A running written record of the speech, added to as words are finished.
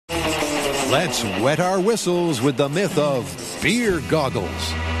Let's wet our whistles with the myth of beer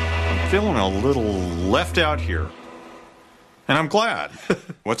goggles. I'm feeling a little left out here. And I'm glad.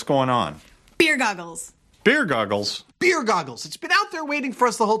 What's going on? Beer goggles. Beer goggles? Beer goggles. It's been out there waiting for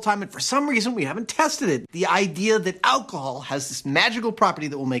us the whole time, and for some reason we haven't tested it. The idea that alcohol has this magical property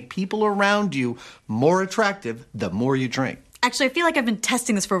that will make people around you more attractive the more you drink. Actually, I feel like I've been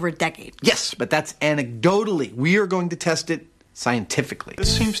testing this for over a decade. Yes, but that's anecdotally. We are going to test it scientifically.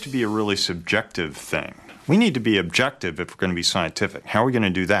 This seems to be a really subjective thing. We need to be objective if we're going to be scientific. How are we going to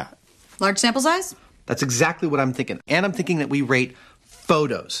do that? Large sample size? That's exactly what I'm thinking. And I'm thinking that we rate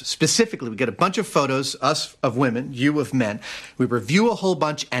photos. Specifically, we get a bunch of photos, us of women, you of men. We review a whole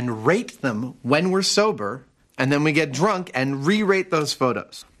bunch and rate them when we're sober, and then we get drunk and re-rate those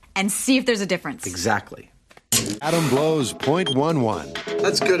photos. And see if there's a difference. Exactly. Adam blows .11.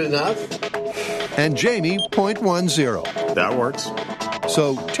 That's good enough. And Jamie .10. That works.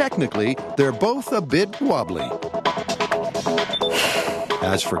 So technically, they're both a bit wobbly.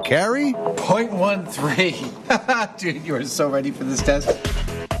 As for Carrie, .13. Dude, you are so ready for this test.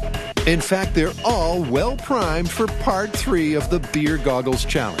 in fact, they're all well primed for part 3 of the Beer Goggles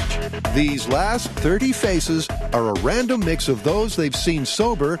Challenge. These last 30 faces are a random mix of those they've seen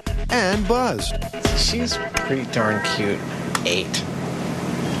sober and buzzed. She's pretty darn cute. 8.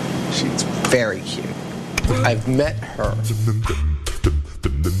 She's very cute. I've met her.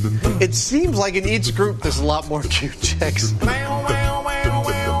 It seems like in each group there's a lot more cute chicks.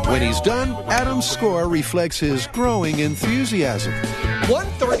 When he's done, Adam's score reflects his growing enthusiasm.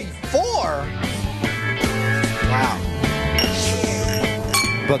 134? Wow.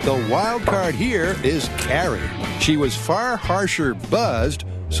 But the wild card here is Carrie. She was far harsher buzzed,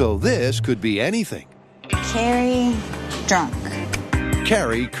 so this could be anything. Carrie, drunk.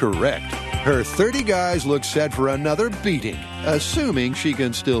 Carrie, correct. Her 30 guys look set for another beating, assuming she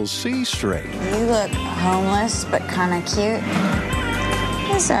can still see straight. You look homeless, but kind of cute.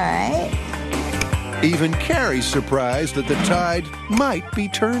 It's all right. Even Carrie's surprised that the tide might be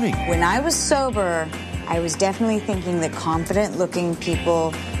turning. When I was sober, I was definitely thinking that confident-looking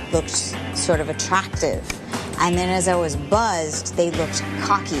people looked sort of attractive. And then as I was buzzed, they looked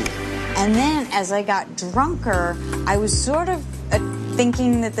cocky. And then as I got drunker, I was sort of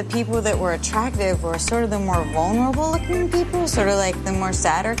thinking that the people that were attractive were sort of the more vulnerable-looking people, sort of like the more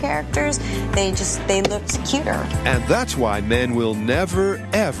sadder characters. They looked cuter. And that's why men will never,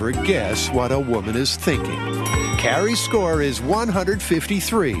 ever guess what a woman is thinking. Carrie's score is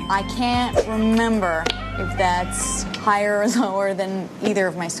 153. I can't remember if that's higher or lower than either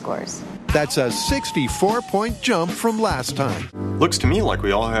of my scores. That's a 64-point jump from last time. Looks to me like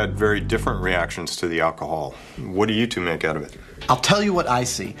we all had very different reactions to the alcohol. What do you two make out of it? I'll tell you what I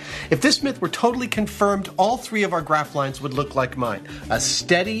see. If this myth were totally confirmed, all 3 of our graph lines would look like mine. A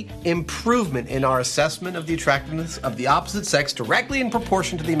steady improvement in our assessment of the attractiveness of the opposite sex directly in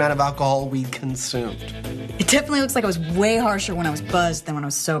proportion to the amount of alcohol we consumed. It definitely looks like I was way harsher when I was buzzed than when I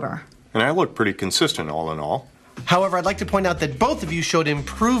was sober. And I look pretty consistent all in all. However, I'd like to point out that both of you showed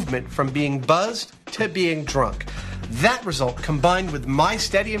improvement from being buzzed to being drunk. That result, combined with my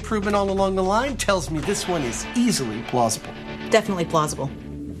steady improvement all along the line, tells me this one is easily plausible. Definitely plausible.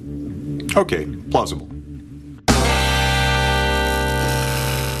 Okay, plausible.